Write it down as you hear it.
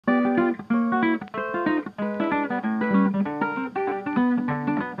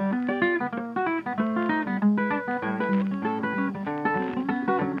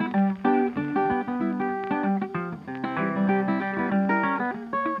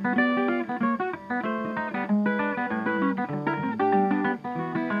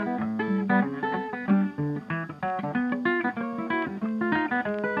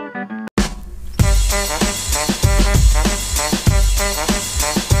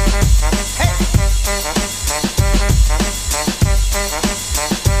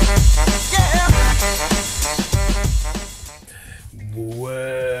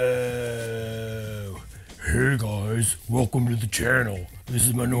channel. This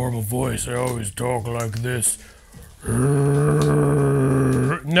is my normal voice. I always talk like this.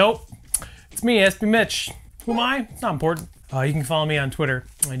 Nope. It's me, SB Mitch. Who am I? It's not important. You can follow me on Twitter,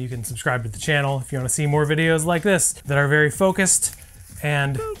 and you can subscribe to the channel if you want to see more videos like this that are very focused.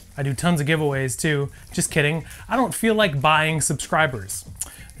 And I do tons of giveaways too. Just kidding. I don't feel like buying subscribers.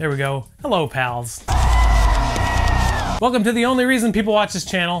 There we go. Hello, pals. Welcome to the only reason people watch this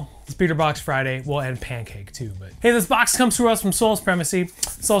channel. It's Beater Box Friday. Well, and Pancake too, but hey, this box comes through us from Supremacy,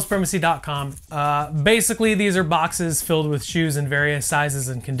 soulsupremacy.com. Basically, these are boxes filled with shoes in various sizes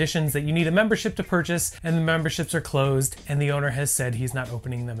and conditions that you need a membership to purchase, and the memberships are closed, and the owner has said he's not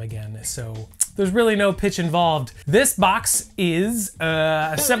opening them again, so there's really no pitch involved. This box is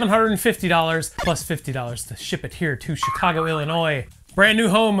 $750 plus $50 to ship it here to Chicago, Illinois. Brand new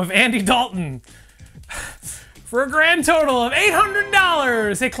home of Andy Dalton. For a grand total of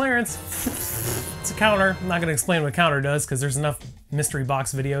 $800. Hey, Clarence. It's a counter. I'm not gonna explain what a counter does because there's enough mystery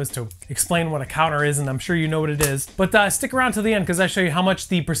box videos to explain what a counter is, and I'm sure you know what it is. But stick around to the end because I show you how much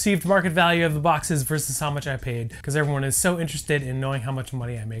the perceived market value of the box is versus how much I paid, because everyone is so interested in knowing how much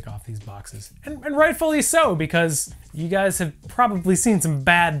money I make off these boxes. And rightfully so, because you guys have probably seen some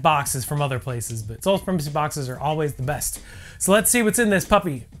bad boxes from other places, but Soul Supremacy boxes are always the best. So let's see what's in this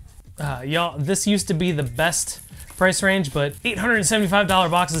puppy. Y'all, this used to be the best price range, but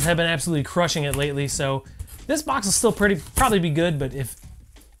 $875 boxes have been absolutely crushing it lately, so this box will still probably be good, but if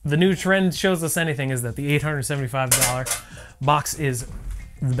the new trend shows us anything, is that the $875 box is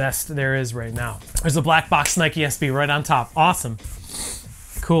the best there is right now. There's a black box Nike SB right on top. Awesome.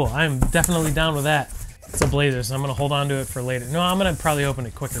 Cool, I'm definitely down with that. It's a blazer, so I'm gonna hold on to it for later. No, I'm gonna probably open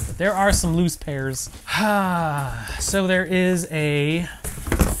it quicker, but there are some loose pairs. So there is a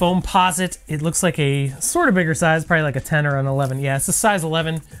foam posit. It looks like a sort of bigger size, probably like a 10 or an 11. Yeah, it's a size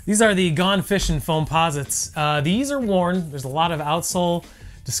 11. These are the Gone Fishing foam posits. These are worn. There's a lot of outsole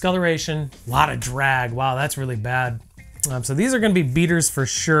discoloration, a lot of drag. Wow, that's really bad. So these are gonna be beaters for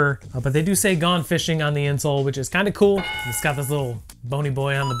sure, but they do say Gone Fishing on the insole, which is kind of cool. It's got this little bony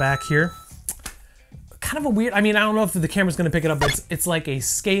boy on the back here. Kind of a weird, I mean, I don't know if the camera's gonna pick it up, but it's like a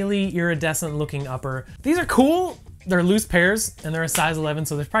scaly, iridescent looking upper. These are cool. They're loose pairs, and they're a size 11,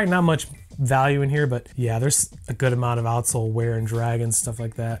 so there's probably not much value in here, but yeah, there's a good amount of outsole wear and drag and stuff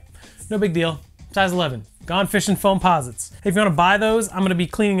like that. No big deal. Size 11. Gone Fishing foam posits. Hey, if you want to buy those, I'm going to be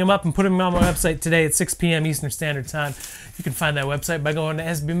cleaning them up and putting them on my website today at 6 p.m. Eastern Standard Time. You can find that website by going to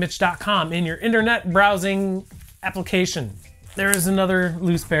sbmitch.com in your internet browsing application. There is another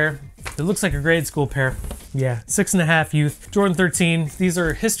loose pair. It looks like a grade school pair. Yeah, 6.5 youth. Jordan 13. These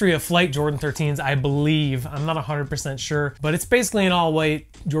are History of Flight Jordan 13s, I believe. I'm not 100% sure, but it's basically an all-white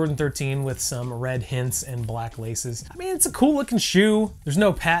Jordan 13 with some red hints and black laces. I mean, it's a cool looking shoe. There's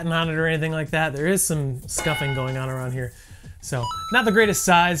no patent on it or anything like that. There is some scuffing going on around here. So, not the greatest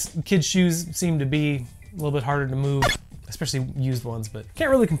size. Kids' shoes seem to be a little bit harder to move, especially used ones, but can't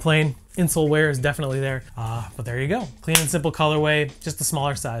really complain. Insole wear is definitely there. But there you go. Clean and simple colorway, just a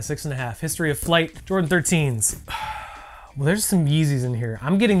smaller size, 6.5. History of Flight, Jordan 13s. Well, there's some Yeezys in here.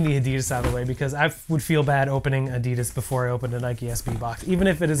 I'm getting the Adidas out of the way because I would feel bad opening Adidas before I opened a Nike SB box, even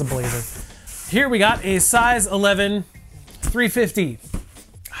if it is a blazer. Here we got a size 11, 350.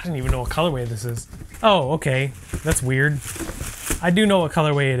 I didn't even know what colorway this is. Oh, okay. That's weird. I do know what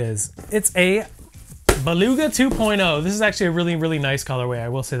colorway it is. It's a Beluga 2.0. This is actually a really, really nice colorway. I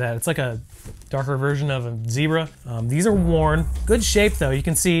will say that. It's like a darker version of a zebra. These are worn. Good shape though. You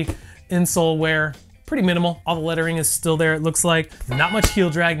can see insole wear. Pretty minimal. All the lettering is still there, it looks like. Not much heel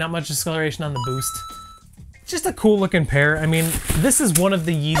drag, not much discoloration on the boost. Just a cool looking pair. I mean, this is one of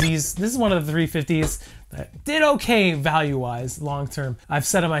the Yeezys. This is one of the 350s that did okay value-wise long term. I've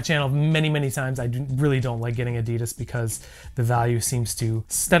said on my channel many, many times I really don't like getting Adidas because the value seems to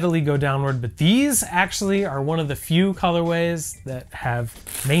steadily go downward, but these actually are one of the few colorways that have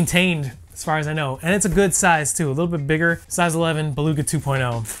maintained as far as I know, and it's a good size too, a little bit bigger, size 11, Beluga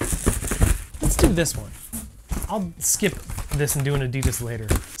 2.0. Let's do this one. I'll skip this and do an Adidas later.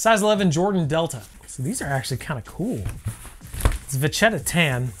 Size 11 Jordan Delta. So these are actually kind of cool. It's Vachetta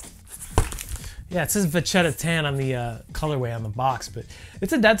Tan. Yeah, it says Vachetta Tan on the colorway on the box, but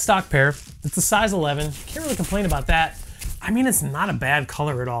it's a dead stock pair. It's a size 11. Can't really complain about that. I mean, it's not a bad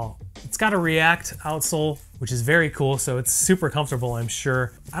color at all. It's got a React outsole, which is very cool, so it's super comfortable, I'm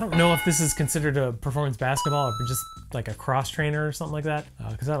sure. I don't know if this is considered a performance basketball or just like a cross trainer or something like that,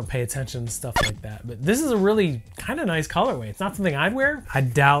 because I don't pay attention to stuff like that. But this is a really kind of nice colorway. It's not something I'd wear. I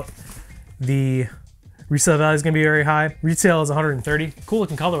doubt the resale value is gonna be very high. Retail is 130. Cool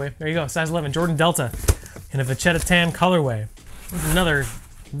looking colorway. There you go, size 11, Jordan Delta in a Vachetta Tan colorway. There's another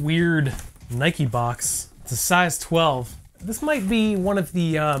weird Nike box. It's a size 12. This might be one of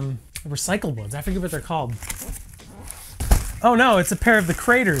the recycled ones. I forget what they're called. Oh no, it's a pair of the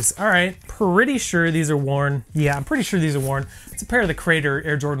Craters. All right, pretty sure these are worn. Yeah, I'm pretty sure these are worn. It's a pair of the Crater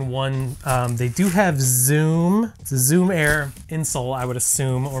Air Jordan 1. They do have Zoom. It's a Zoom Air insole, I would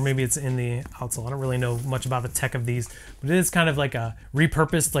assume, or maybe it's in the outsole. I don't really know much about the tech of these, but it is kind of like a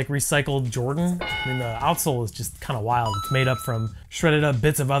repurposed, like recycled Jordan. I mean, the outsole is just kind of wild. It's made up from shredded up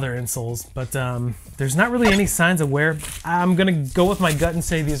bits of other insoles, but there's not really any signs of wear. I'm gonna go with my gut and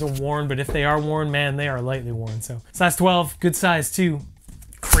say these are worn, but if they are worn, man, they are lightly worn. So size 12, good size too.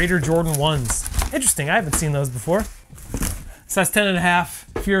 Crater Jordan 1s. Interesting, I haven't seen those before. Size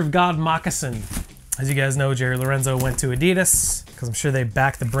 10.5, Fear of God moccasin. As you guys know, Jerry Lorenzo went to Adidas because I'm sure they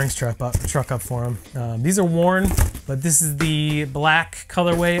backed the Brinks truck up for him. These are worn, but this is the black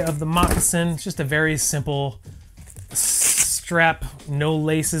colorway of the moccasin. It's just a very simple strap, no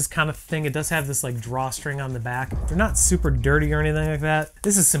laces kind of thing. It does have this like drawstring on the back. They're not super dirty or anything like that.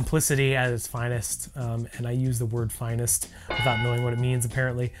 This is simplicity at its finest, and I use the word finest without knowing what it means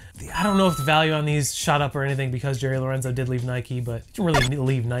apparently. I don't know if the value on these shot up or anything because Jerry Lorenzo did leave Nike, but you can really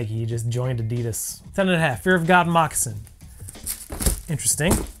leave Nike, he just joined Adidas. 10.5, Fear of God moccasin.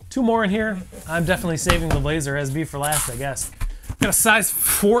 Interesting. Two more in here. I'm definitely saving the Blazer SB for last, I guess. Got a size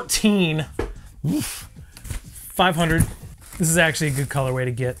 14. Oof. 500. This is actually a good colorway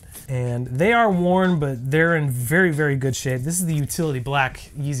to get. And they are worn, but they're in very, very good shape. This is the utility black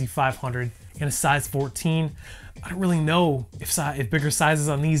Yeezy 500 in a size 14. I don't really know if bigger sizes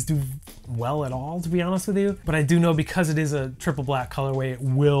on these do well at all, to be honest with you. But I do know because it is a triple black colorway, it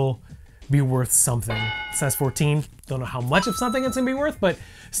will be worth something. Size 14. Don't know how much of something it's gonna be worth, but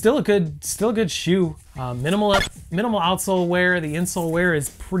still a good shoe. Minimal outsole wear. The insole wear is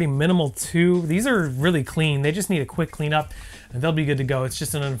pretty minimal too. These are really clean. They just need a quick cleanup and they'll be good to go. It's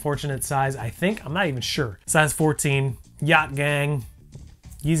just an unfortunate size, I think. I'm not even sure. Size 14, Yacht Gang,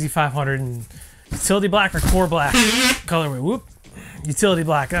 Yeezy 500, and utility black or core black colorway. Whoop. Utility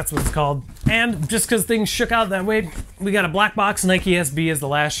black, that's what it's called. And just because things shook out that way, we got a black box Nike SB as the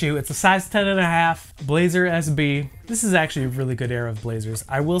last shoe. It's a size 10.5 Blazer SB. This is actually a really good era of Blazers.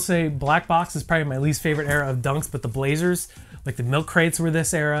 I will say black box is probably my least favorite era of Dunks, but the Blazers, like the milk crates were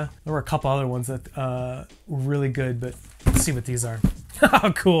this era. There were a couple other ones that were really good, but let's see what these are.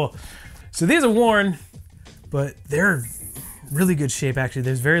 Oh, cool. So these are worn, but they're really good shape actually.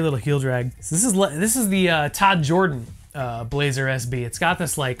 There's very little heel drag. So this is the Todd Jordan Blazer SB. It's got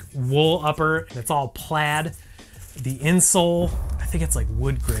this like wool upper and it's all plaid. The insole, I think it's like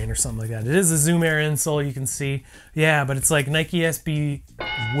wood grain or something like that. It is a Zoom Air insole, you can see. Yeah, but it's like Nike SB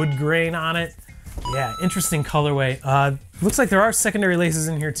wood grain on it. Yeah, interesting colorway. Looks like there are secondary laces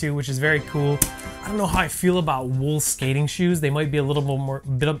in here too, which is very cool. I don't know how I feel about wool skating shoes. They might be a little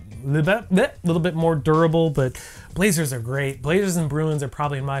bit more durable, but Blazers are great. Blazers and Bruins are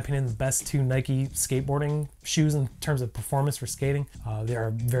probably, in my opinion, the best two Nike skateboarding shoes in terms of performance for skating. There are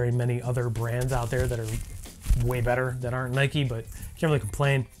very many other brands out there that are way better that aren't Nike, but can't really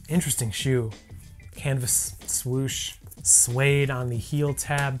complain. Interesting shoe. Canvas swoosh, suede on the heel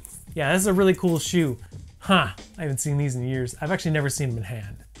tab. Yeah, this is a really cool shoe. Huh, I haven't seen these in years. I've actually never seen them in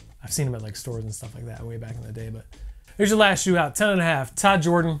hand. I've seen them at like stores and stuff like that way back in the day, but here's your last shoe out, 10.5, Todd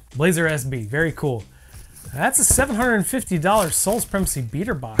Jordan, Blazer SB, very cool. That's a $750 Soul Supremacy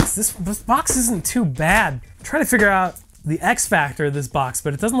beater box. This box isn't too bad. I'm trying to figure out the X factor of this box,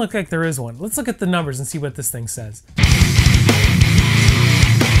 but it doesn't look like there is one. Let's look at the numbers and see what this thing says.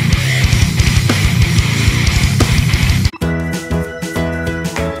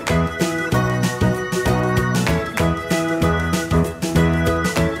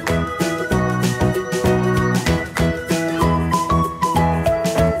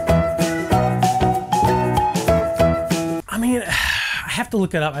 To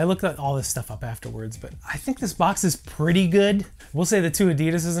look it up. I looked at all this stuff up afterwards, but I think this box is pretty good. We'll say the two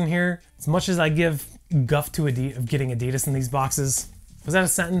Adidas in here. As much as I give guff to of getting Adidas in these boxes, was that a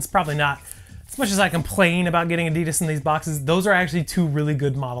sentence? Probably not. As much as I complain about getting Adidas in these boxes, those are actually two really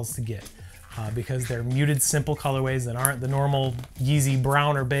good models to get because they're muted, simple colorways that aren't the normal Yeezy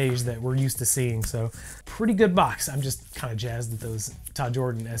brown or beige that we're used to seeing. So pretty good box. I'm just kind of jazzed at those Todd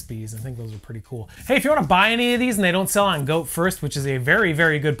Jordan SBs. I think those are pretty cool. Hey, if you want to buy any of these and they don't sell on Goat first, which is a very,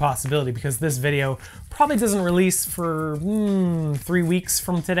 very good possibility because this video probably doesn't release for 3 weeks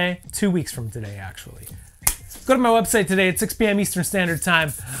from today. 2 weeks from today, actually. Go to my website today at 6 p.m. Eastern Standard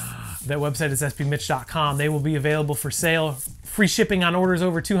Time. That website is sbmitch.com. They will be available for sale. Free shipping on orders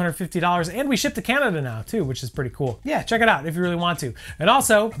over $250, and we ship to Canada now too, which is pretty cool. Yeah, check it out if you really want to. And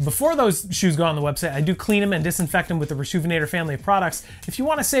also, before those shoes go on the website, I do clean them and disinfect them with the Resjuvenator family of products. If you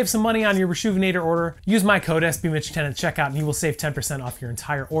want to save some money on your Resjuvenator order, use my code SBMitch10 at checkout and you will save 10% off your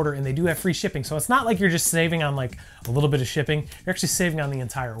entire order, and they do have free shipping. So it's not like you're just saving on like a little bit of shipping, you're actually saving on the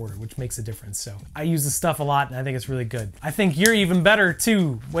entire order, which makes a difference. So I use this stuff a lot and I think it's really good. I think you're even better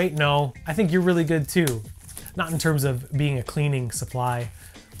too. Wait, no, I think you're really good too. Not in terms of being a cleaning supply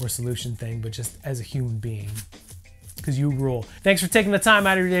or solution thing, but just as a human being, because you rule. Thanks for taking the time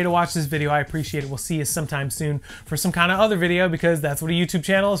out of your day to watch this video. I appreciate it. We'll see you sometime soon for some kind of other video, because that's what a YouTube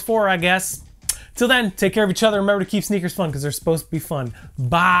channel is for, I guess. Till then, take care of each other. Remember to keep sneakers fun, because they're supposed to be fun.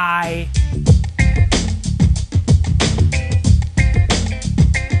 Bye.